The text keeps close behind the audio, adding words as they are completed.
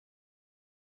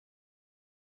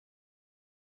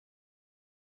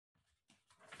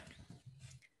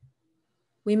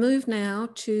We move now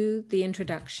to the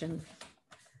introduction.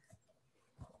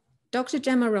 Dr.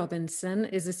 Gemma Robinson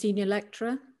is a senior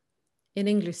lecturer in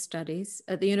English Studies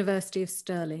at the University of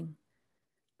Stirling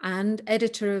and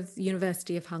editor of the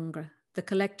University of Hungary, the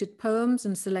collected poems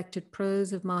and selected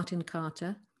prose of Martin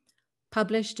Carter,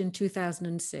 published in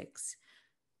 2006.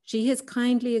 She has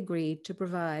kindly agreed to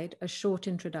provide a short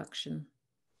introduction.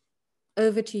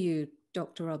 Over to you,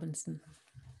 Dr. Robinson.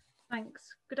 Thanks.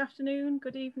 Good afternoon,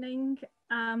 good evening.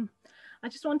 I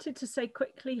just wanted to say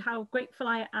quickly how grateful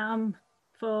I am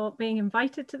for being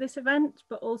invited to this event,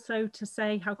 but also to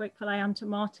say how grateful I am to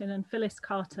Martin and Phyllis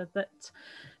Carter that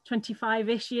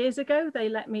 25-ish years ago, they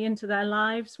let me into their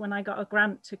lives when I got a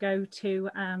grant to go to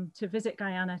visit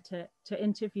Guyana to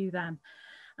interview them.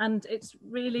 And it's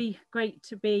really great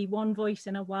to be one voice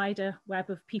in a wider web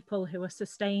of people who are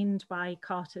sustained by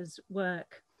Carter's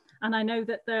work. And I know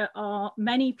that there are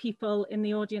many people in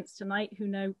the audience tonight who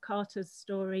know Carter's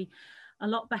story a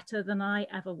lot better than I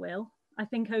ever will. I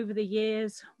think over the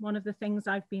years, one of the things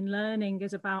I've been learning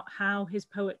is about how his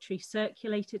poetry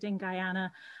circulated in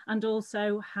Guyana and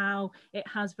also how it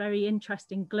has very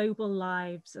interesting global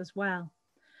lives as well.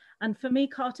 And for me,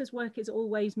 Carter's work is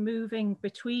always moving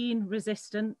between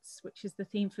resistance, which is the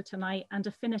theme for tonight, and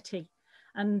affinity.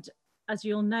 And as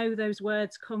you'll know, those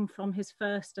words come from his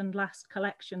first and last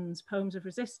collections, Poems of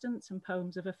Resistance and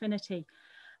Poems of Affinity.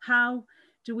 How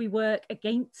do we work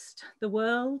against the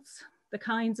worlds, the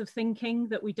kinds of thinking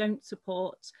that we don't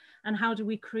support, and how do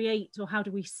we create, or how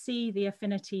do we see the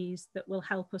affinities that will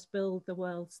help us build the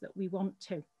worlds that we want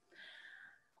to?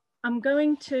 I'm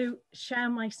going to share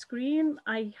my screen.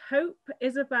 I hope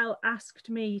Isabel asked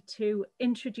me to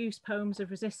introduce Poems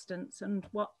of Resistance, and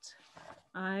what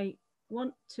I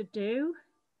want to do,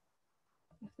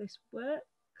 if this works.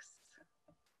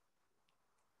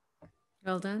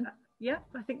 Well done. Yeah,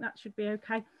 I think that should be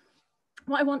okay.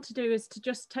 What I want to do is to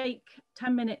just take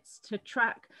 10 minutes to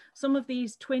track some of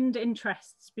these twinned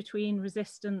interests between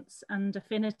resistance and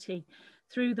affinity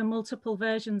through the multiple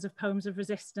versions of Poems of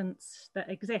Resistance that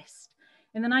exist.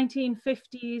 In the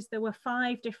 1950s, there were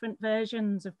 5 different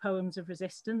versions of Poems of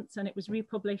Resistance, and it was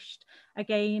republished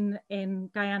again in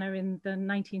Guyana in the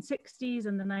 1960s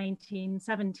and the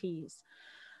 1970s.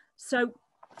 So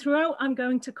throughout, I'm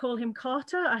going to call him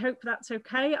Carter. I hope that's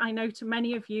okay. I know to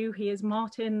many of you, he is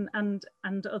Martin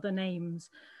and other names.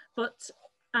 But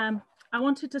I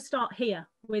wanted to start here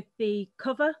with the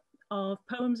cover of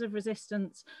Poems of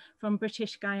Resistance from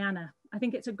British Guyana. I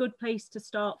think it's a good place to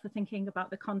start for thinking about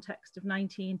the context of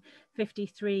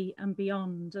 1953 and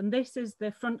beyond. And this is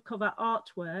the front cover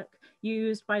artwork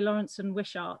used by Lawrence and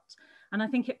Wishart. And I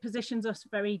think it positions us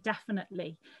very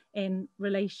definitely in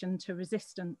relation to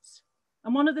resistance.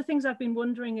 And one of the things I've been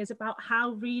wondering is about how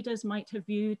readers might have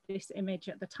viewed this image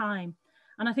at the time.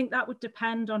 And I think that would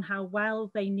depend on how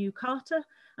well they knew Carter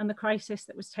and the crisis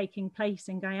that was taking place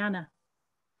in Guyana.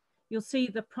 You'll see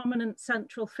the prominent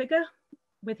central figure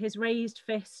with his raised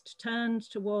fist turned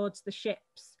towards the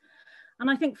ships.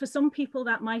 And I think for some people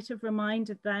that might have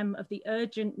reminded them of the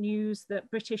urgent news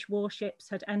that British warships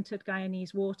had entered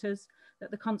Guyanese waters, that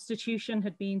the Constitution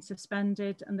had been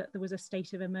suspended, and that there was a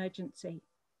state of emergency.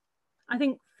 I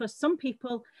think for some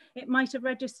people, it might have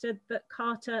registered that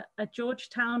Carter, a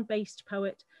Georgetown-based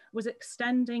poet, was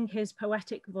extending his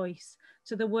poetic voice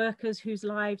to the workers whose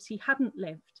lives he hadn't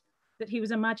lived, that he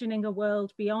was imagining a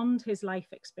world beyond his life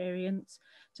experience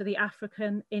to the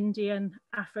African, Indian,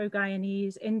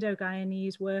 Afro-Guyanese,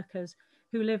 Indo-Guyanese workers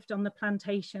who lived on the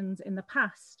plantations in the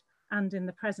past and in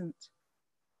the present.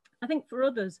 I think for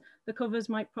others, the covers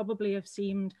might probably have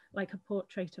seemed like a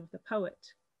portrait of the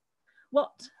poet.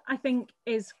 What I think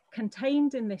is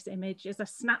contained in this image is a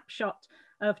snapshot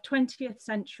of 20th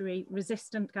century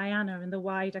resistant Guyana and the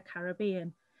wider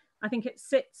Caribbean. I think it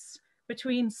sits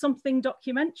between something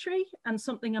documentary and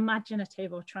something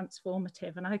imaginative or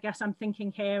transformative. And I guess I'm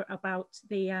thinking here about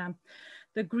the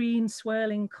green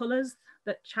swirling colours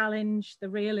that challenge the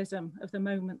realism of the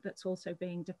moment that's also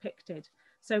being depicted.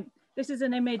 So this is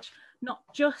an image not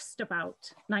just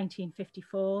about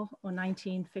 1954 or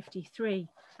 1953.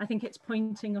 I think it's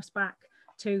pointing us back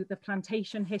to the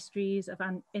plantation histories of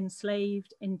an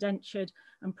enslaved, indentured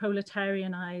and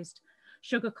proletarianized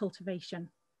sugar cultivation.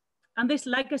 And this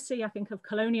legacy, I think, of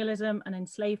colonialism and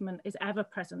enslavement is ever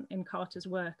present in Carter's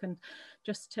work. And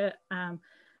just to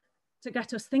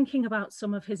get us thinking about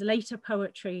some of his later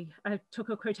poetry, I took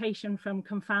a quotation from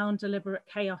Confound Deliberate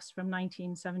Chaos from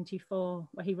 1974,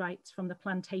 where he writes, "From the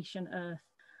plantation earth,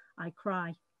 I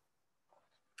cry."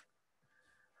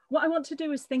 What I want to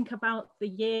do is think about the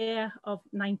year of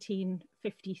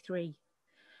 1953.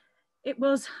 It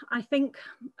was, I think,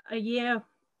 a year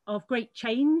of great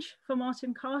change for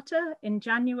Martin Carter. In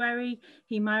January,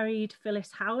 he married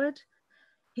Phyllis Howard.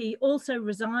 He also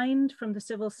resigned from the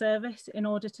civil service in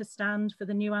order to stand for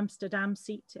the New Amsterdam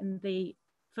seat in the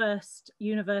first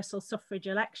universal suffrage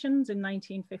elections in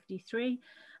 1953.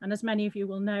 And as many of you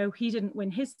will know, he didn't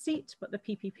win his seat, but the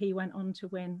PPP went on to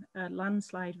win a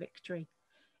landslide victory.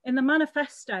 In the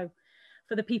manifesto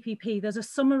for the PPP, there's a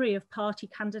summary of party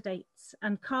candidates,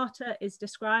 and Carter is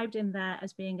described in there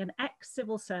as being an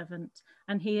ex-civil servant,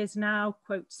 and he is now,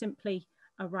 quote, simply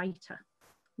a writer.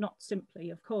 Not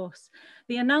simply, of course.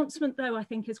 The announcement, though, I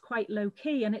think is quite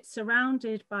low-key, and it's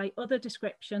surrounded by other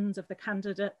descriptions of the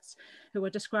candidates who are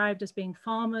described as being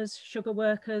farmers, sugar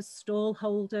workers, stall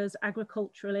holders,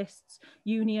 agriculturalists,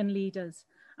 union leaders.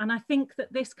 And I think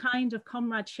that this kind of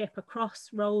comradeship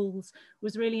across roles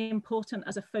was really important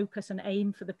as a focus and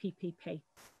aim for the PPP.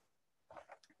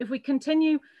 If we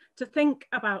continue to think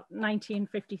about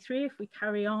 1953, if we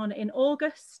carry on, in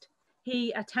August,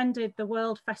 he attended the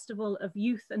World Festival of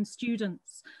Youth and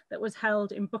Students that was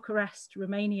held in Bucharest,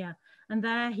 Romania. And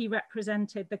there he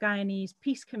represented the Guyanese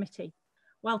Peace Committee.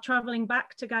 While traveling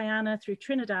back to Guyana through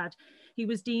Trinidad, he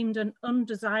was deemed an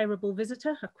undesirable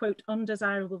visitor, a quote,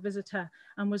 undesirable visitor,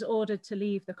 and was ordered to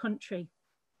leave the country.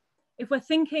 If we're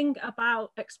thinking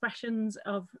about expressions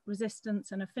of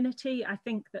resistance and affinity, I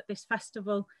think that this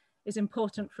festival is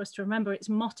important for us to remember. Its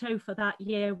motto for that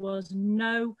year was,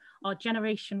 "No, our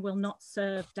generation will not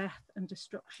serve death and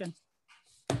destruction."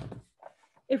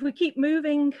 If we keep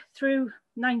moving through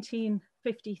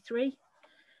 1953,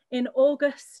 in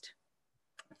August,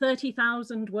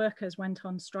 30,000 workers went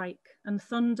on strike, and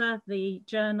Thunder, the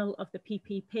journal of the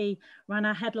PPP, ran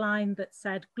a headline that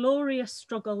said, "Glorious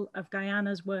struggle of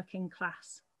Guyana's working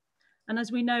class." And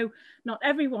as we know, not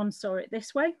everyone saw it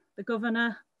this way. The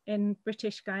governor in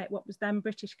what was then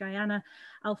British Guyana,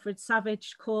 Alfred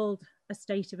Savage, called a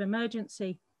state of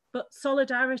emergency, but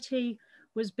solidarity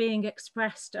was being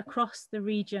expressed across the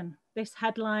region. This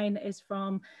headline is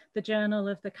from the Journal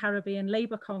of the Caribbean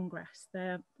Labour Congress,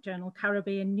 their journal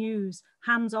Caribbean News.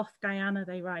 "Hands off Guyana,"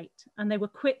 they write, and they were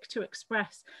quick to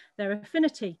express their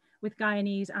affinity with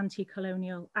Guyanese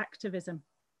anti-colonial activism.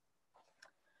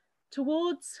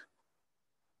 Towards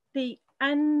the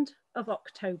end of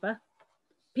October,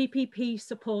 PPP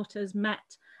supporters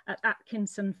met at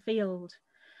Atkinson Field,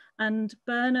 and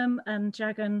Burnham and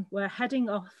Jagan were heading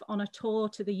off on a tour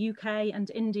to the UK and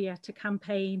India to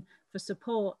campaign for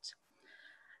support.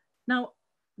 Now,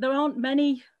 there aren't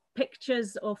many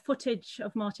pictures or footage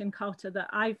of Martin Carter that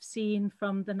I've seen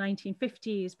from the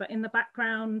 1950s, but in the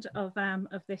background of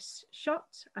this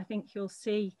shot, I think you'll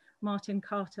see Martin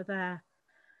Carter there.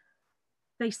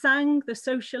 They sang the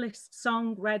socialist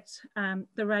song,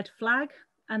 The Red Flag,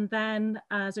 and then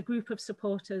as a group of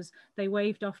supporters, they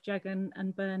waved off Jagan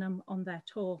and Burnham on their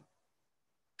tour.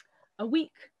 A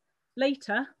week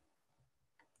later,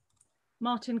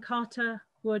 Martin Carter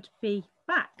would be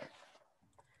back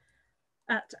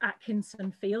at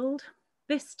Atkinson Field,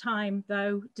 this time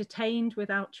though detained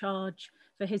without charge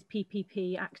for his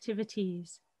PPP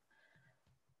activities.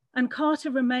 And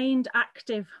Carter remained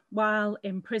active while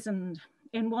imprisoned.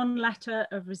 In one letter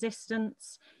of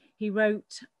resistance, he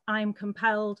wrote, "I'm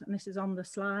compelled," and this is on the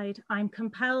slide, "I'm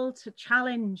compelled to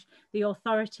challenge the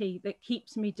authority that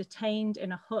keeps me detained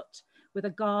in a hut with a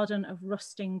garden of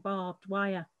rusting barbed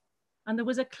wire." And there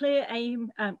was a clear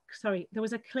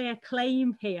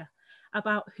claim here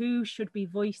about who should be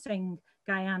voicing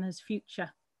Guyana's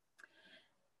future.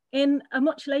 In a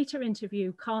much later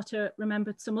interview, Carter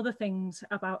remembered some other things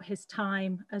about his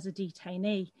time as a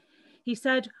detainee. He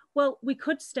said, "Well, we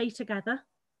could stay together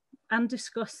and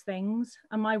discuss things,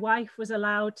 and my wife was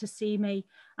allowed to see me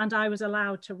and I was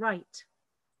allowed to write."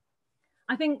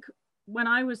 I think when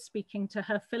I was speaking to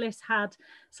her, Phyllis had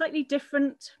slightly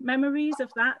different memories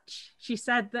of that. She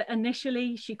said that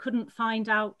initially she couldn't find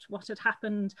out what had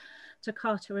happened to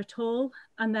Carter at all.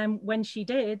 And then when she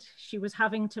did, she was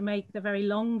having to make the very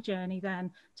long journey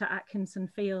then to Atkinson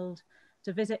Field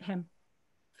to visit him.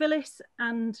 Phyllis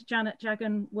and Janet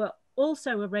Jagan were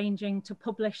also arranging to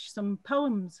publish some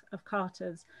poems of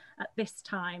Carter's at this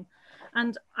time.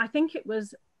 And I think it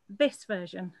was this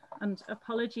version, and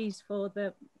apologies for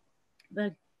the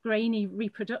grainy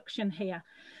reproduction here,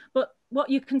 but what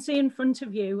you can see in front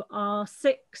of you are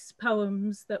 6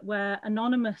 poems that were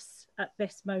anonymous at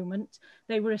this moment.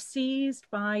 They were seized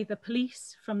by the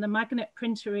police from the Magnet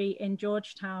Printery in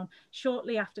Georgetown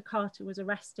shortly after Carter was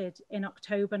arrested in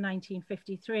October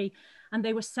 1953, and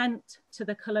they were sent to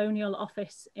the Colonial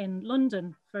Office in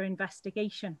London for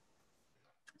investigation.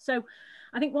 So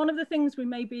I think one of the things we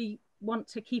maybe want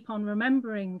to keep on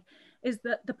remembering is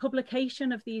that the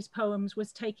publication of these poems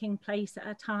was taking place at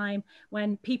a time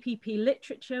when PPP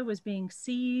literature was being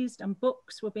seized and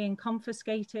books were being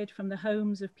confiscated from the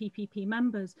homes of PPP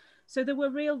members. So there were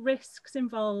real risks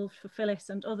involved for Phyllis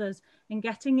and others in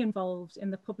getting involved in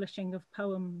the publishing of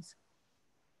poems.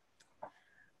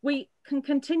 We can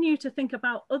continue to think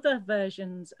about other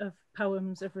versions of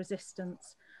poems of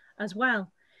resistance as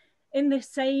well. In this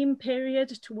same period,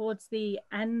 towards the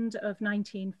end of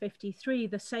 1953,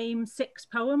 the same 6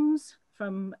 poems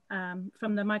from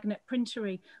the Magnet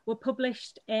Printery were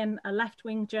published in a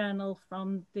left-wing journal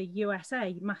from the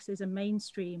USA, Masses and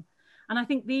Mainstream. And I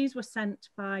think these were sent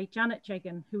by Janet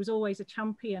Jagan, who was always a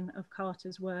champion of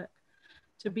Carter's work,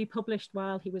 to be published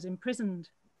while he was imprisoned.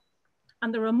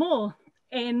 And there are more.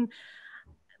 In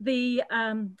the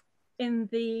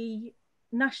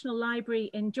National Library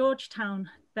in Georgetown,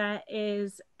 there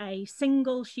is a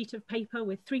single sheet of paper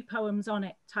with 3 poems on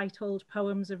it titled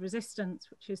Poems of Resistance,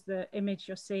 which is the image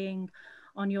you're seeing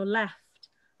on your left.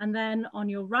 And then on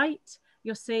your right,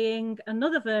 you're seeing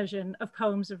another version of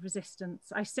Poems of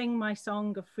Resistance, I Sing My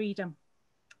Song of Freedom.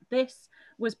 This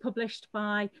was published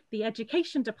by the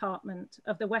Education Department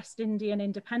of the West Indian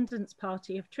Independence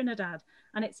Party of Trinidad,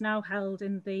 and it's now held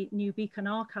in the New Beacon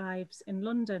Archives in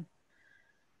London.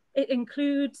 It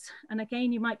includes, and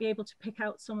again, you might be able to pick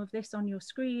out some of this on your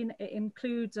screen, it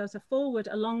includes as a foreword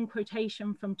a long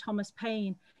quotation from Thomas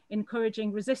Paine,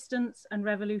 encouraging resistance and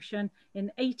revolution in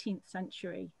 18th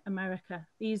century America.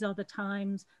 These are the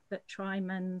times that try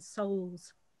men's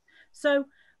souls. So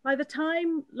by the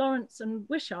time Lawrence and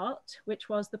Wishart, which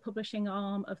was the publishing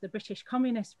arm of the British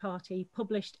Communist Party,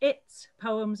 published its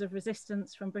Poems of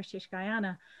Resistance from British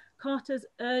Guiana, Carter's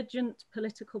urgent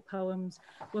political poems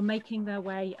were making their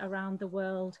way around the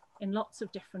world in lots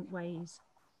of different ways.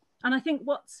 And I think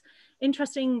what's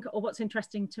interesting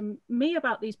to me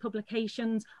about these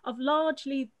publications of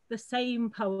largely the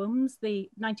same poems, the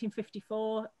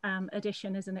 1954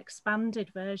 edition is an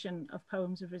expanded version of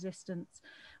Poems of Resistance.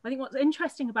 I think what's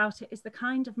interesting about it is the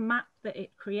kind of map that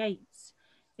it creates.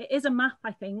 It is a map,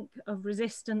 I think, of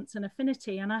resistance and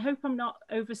affinity, and I hope I'm not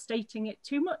overstating it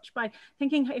too much by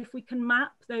thinking if we can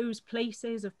map those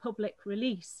places of public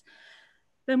release,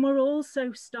 then we're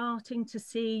also starting to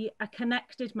see a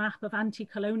connected map of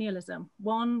anti-colonialism,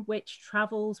 one which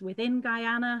travels within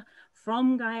Guyana,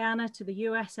 from Guyana to the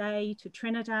USA, to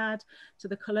Trinidad, to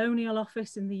the Colonial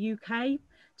Office in the UK,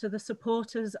 to the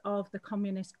supporters of the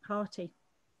Communist Party.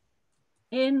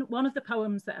 In one of the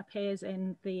poems that appears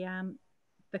in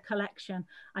the collection,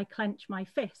 I Clench My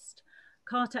Fist,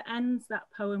 Carter ends that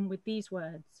poem with these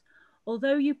words: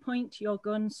 "Although you point your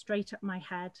gun straight at my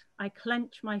head, I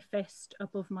clench my fist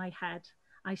above my head.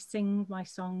 I sing my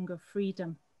song of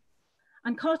freedom."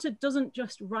 And Carter doesn't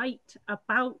just write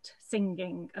about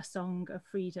singing a song of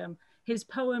freedom. His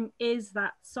poem is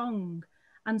that song.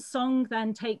 And song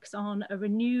then takes on a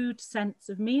renewed sense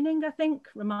of meaning, I think,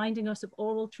 reminding us of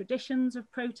oral traditions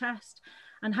of protest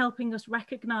and helping us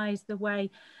recognize the way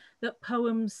that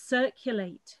poems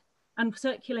circulate and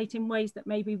circulate in ways that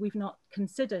maybe we've not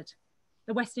considered.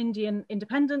 The West Indian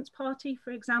Independence Party, for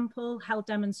example, held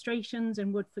demonstrations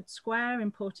in Woodford Square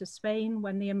in Port of Spain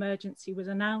when the emergency was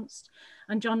announced,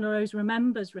 and John LaRose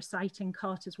remembers reciting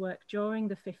Carter's work during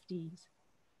the 50s.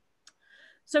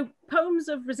 So Poems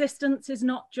of Resistance is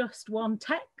not just one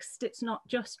text, it's not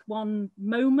just one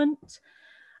moment,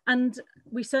 and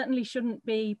we certainly shouldn't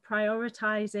be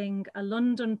prioritizing a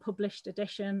London published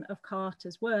edition of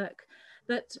Carter's work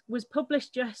that was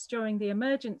published just during the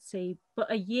emergency, but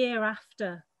a year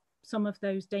after some of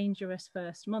those dangerous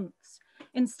first months.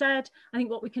 Instead, I think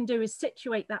what we can do is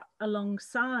situate that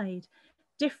alongside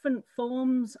different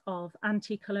forms of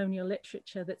anti-colonial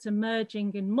literature that's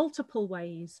emerging in multiple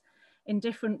ways, in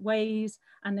different ways,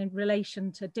 and in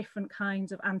relation to different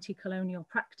kinds of anti-colonial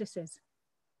practices.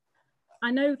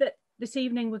 I know that this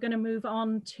evening we're going to move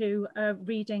on to a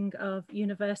reading of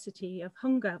University of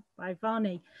Hunger by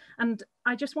Varney. And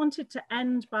I just wanted to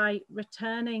end by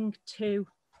returning to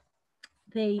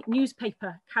the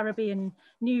newspaper, Caribbean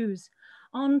News.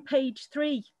 On page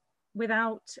 3,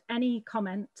 without any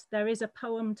comment, there is a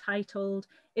poem titled,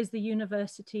 "Is the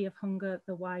University of Hunger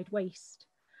the Wide Waste?"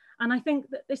 And I think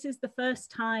that this is the first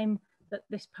time that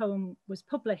this poem was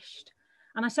published.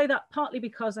 And I say that partly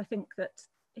because I think that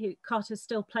Carter's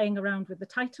still playing around with the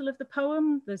title of the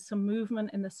poem. There's some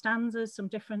movement in the stanzas, some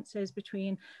differences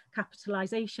between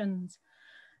capitalizations.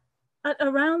 At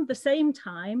around the same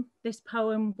time, this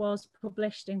poem was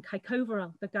published in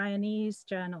Kaikovarel, the Guyanese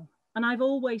journal. And I've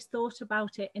always thought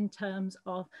about it in terms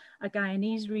of a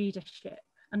Guyanese readership.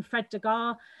 And Fred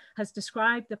Degar has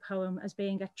described the poem as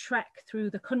being a trek through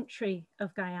the country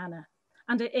of Guyana.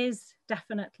 And it is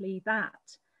definitely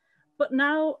that. But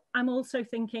now I'm also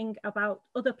thinking about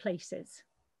other places.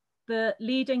 The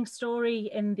leading story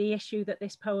in the issue that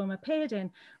this poem appeared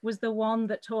in was the one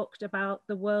that talked about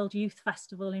the World Youth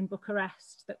Festival in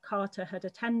Bucharest that Carter had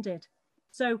attended.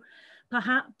 So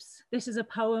perhaps this is a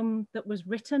poem that was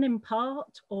written in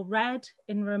part or read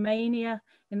in Romania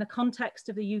in the context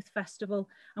of the Youth Festival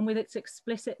and with its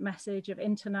explicit message of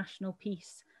international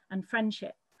peace and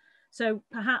friendship. So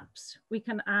perhaps we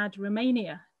can add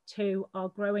Romania to our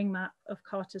growing map of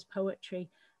Carter's poetry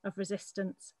of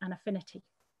resistance and affinity.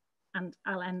 And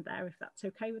I'll end there if that's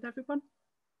okay with everyone.